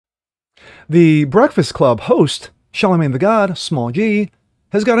The Breakfast Club host, Charlamagne the God, small g,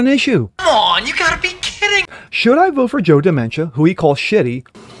 has got an issue. Come on, you gotta be kidding! Should I vote for Joe Dementia, who he calls shitty?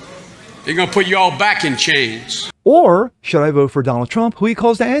 They're gonna put you all back in chains. Or should I vote for Donald Trump, who he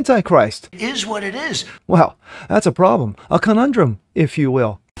calls the Antichrist? It is what it is. Well, that's a problem. A conundrum, if you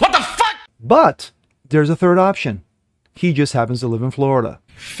will. What the fuck? But there's a third option. He just happens to live in Florida.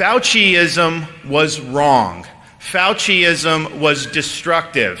 Fauciism was wrong. Fauciism was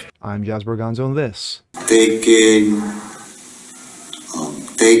destructive. I'm Jazz Berganzo, and this. Taking.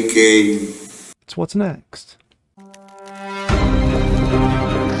 It's What's Next.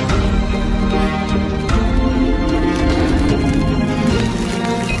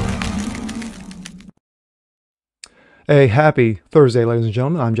 A happy Thursday, ladies and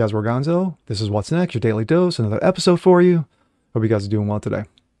gentlemen. I'm Jazz Berganzo. This is What's Next, your daily dose. Another episode for you. Hope you guys are doing well today.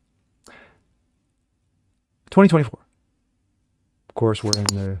 2024. Of course, we're in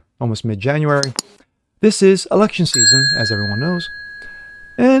the almost mid-January. This is election season, as everyone knows.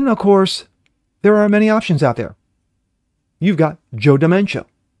 And, of course, there are many options out there. You've got Joe Dementia,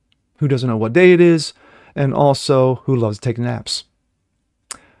 who doesn't know what day it is, and also who loves taking naps.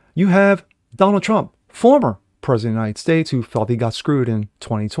 You have Donald Trump, former President of the United States, who felt he got screwed in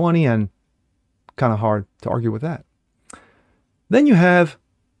 2020, and kind of hard to argue with that. Then you have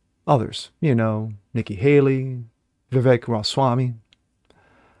others, you know, Nikki Haley, Vivek Ramaswamy.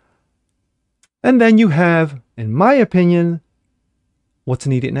 And then you have, in my opinion, what's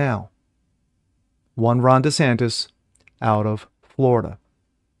needed now. One Ron DeSantis out of Florida.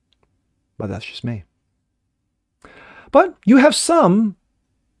 But that's just me. But you have some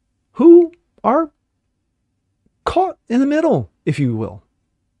who are caught in the middle, if you will.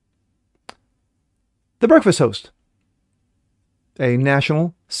 The Breakfast Host, a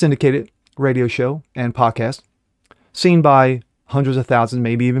national syndicated radio show and podcast, seen by hundreds of thousands,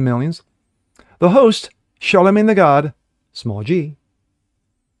 maybe even millions. The host, Charlamagne the God, small g,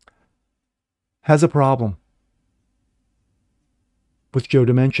 has a problem with Joe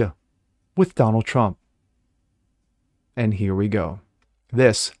Dementia, with Donald Trump. And here we go.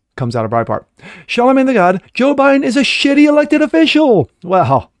 This comes out of Breitbart. Charlamagne the God, Joe Biden is a shitty elected official.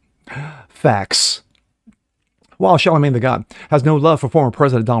 Well, facts. While Charlamagne the God has no love for former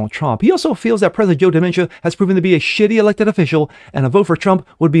President Donald Trump, he also feels that President Joe Dementia has proven to be a shitty elected official, and a vote for Trump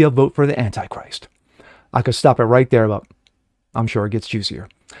would be a vote for the Antichrist. I could stop it right there, but I'm sure it gets juicier.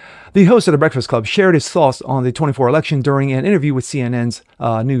 The host of the Breakfast Club shared his thoughts on the 2024 election during an interview with CNN's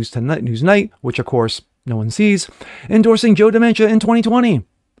Newsnight, which of course no one sees, endorsing Joe Dementia in 2020.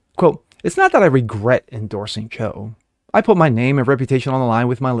 Quote, "It's not that I regret endorsing Joe. I put my name and reputation on the line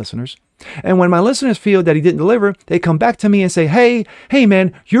with my listeners. And when my listeners feel that he didn't deliver, they come back to me and say, hey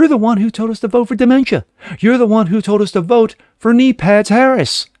man, you're the one who told us to vote for Dementia. You're the one who told us to vote for knee pads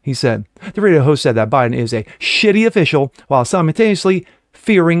Harris," he said. The radio host said that Biden is a shitty official while simultaneously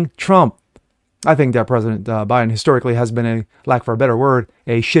fearing Trump. I think that President Biden historically has been, a lack for a better word,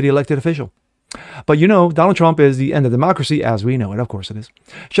 a shitty elected official. But you know, Donald Trump is the end of democracy as we know it. Of course it is.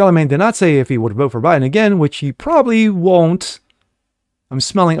 Charlamagne did not say if he would vote for Biden again, which he probably won't. I'm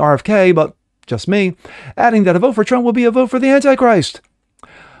smelling RFK, but just me. Adding that a vote for Trump will be a vote for the Antichrist.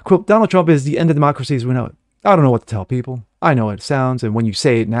 Quote, "Donald Trump is the end of democracy as we know it." I don't know what to tell people. I know it sounds, and when you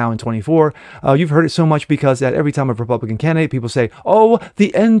say it now in 24, you've heard it so much because that every time a Republican candidate, people say, "Oh,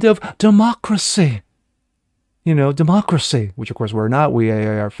 the end of democracy." You know, democracy, which of course we're not. We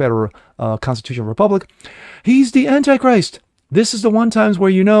are a federal constitutional republic. He's the Antichrist. This is the one times where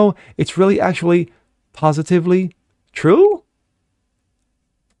you know it's really actually positively true.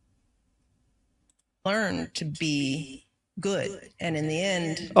 Learn to be good, and in the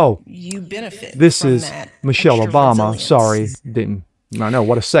end, you benefit. This from is that Michelle extra Obama. resilience. Sorry, didn't. I know,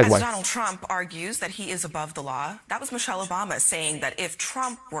 what a segue. As Donald Trump argues that he is above the law, that was Michelle Obama saying that if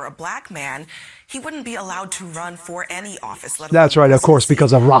Trump were a black man, he wouldn't be allowed to run for any office. That's right, of course,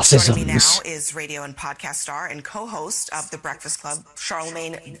 because of racism. Joining me now is radio and podcast star and co-host of The Breakfast Club,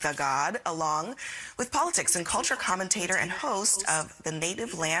 Charlamagne the God, along with politics and culture commentator and host of the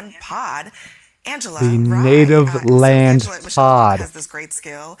Native Land Pod, Angela The Rye. Native Land Michelle Pod has this great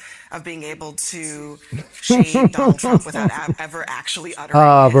skill of being able to shame Donald Trump without ever actually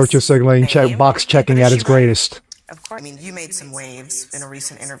uttering his virtual signaling, name. box checking But at is its she right? greatest. Of course. I mean, you made some waves in a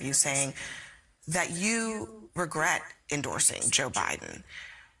recent interview saying that you regret endorsing Joe Biden.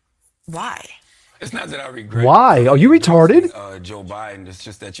 Why? It's not that I regret. Why? Are you retarded? Joe Biden. It's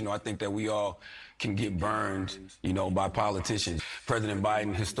just that, I think that we all can get burned, by politicians. President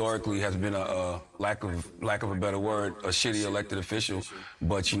Biden historically has been a lack of a better word, a shitty elected official.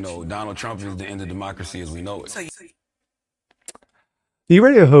 But, Donald Trump is the end of democracy as we know it. The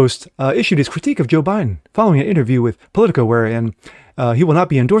radio host issued his critique of Joe Biden following an interview with Politico wherein he will not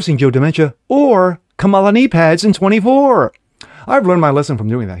be endorsing Joe Dementia or Kamala knee pads in 24. I've learned my lesson from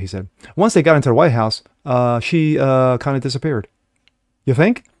doing that, he said. Once they got into the White House, she kind of disappeared. You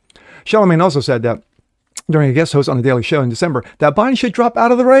think? Charlemagne also said that during a guest host on The Daily Show in December that Biden should drop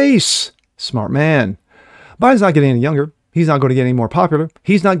out of the race. Smart man. Biden's not getting any younger. He's not going to get any more popular.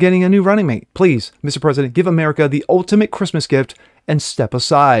 He's not getting a new running mate. Please, Mr. President, give America the ultimate Christmas gift and step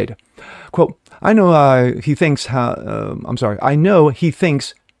aside. Quote, I know he thinks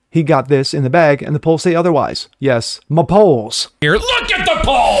he got this in the bag and the polls say otherwise. Yes, my polls. Here, look at the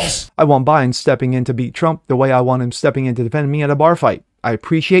polls! I want Biden stepping in to beat Trump the way I want him stepping in to defend me at a bar fight. I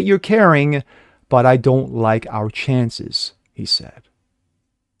appreciate your caring, but I don't like our chances, he said.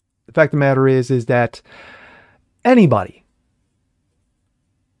 The fact of the matter is that anybody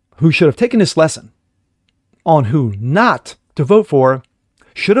who should have taken this lesson on who not to vote for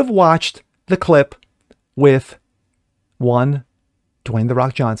should have watched the clip with one Dwayne "The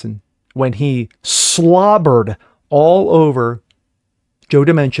Rock" Johnson when he slobbered all over Joe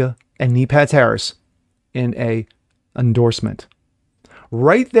Dementia and Knee Pads Harris in a endorsement.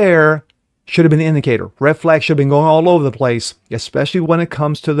 Right there should have been the indicator. Red flag should have been going all over the place, especially when it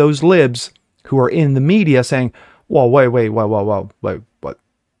comes to those libs who are in the media saying, whoa, wait, what, why,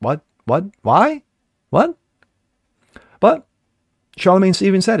 what? But Charlemagne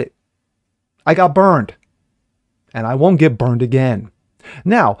even said it. I got burned, and I won't get burned again.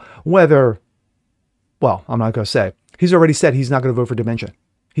 Now, I'm not going to say. He's already said he's not going to vote for Dementia.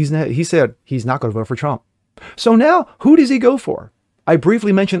 He said he's not going to vote for Trump. So now, who does he go for? I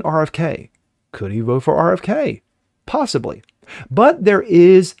briefly mentioned RFK. Could he vote for RFK? Possibly. But there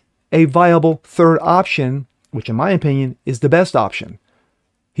is a viable third option, which in my opinion is the best option.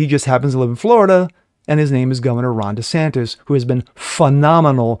 He just happens to live in Florida, and his name is Governor Ron DeSantis, who has been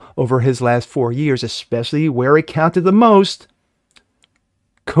phenomenal over his last 4 years, especially where it counted the most,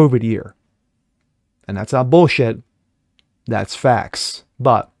 COVID year. And that's not bullshit. That's facts.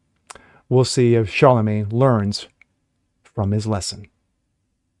 But we'll see if Charlemagne learns from his lesson.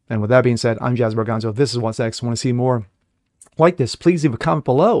 And with that being said, I'm Jazz Berganzo. This is What's Next. Want to see more like this? Please leave a comment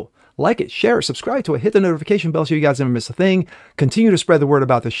below. Like it, share it, subscribe to it, hit the notification bell so you guys never miss a thing. Continue to spread the word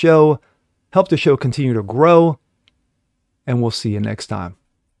about the show. Help the show continue to grow. And we'll see you next time.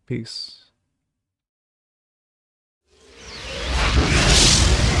 Peace.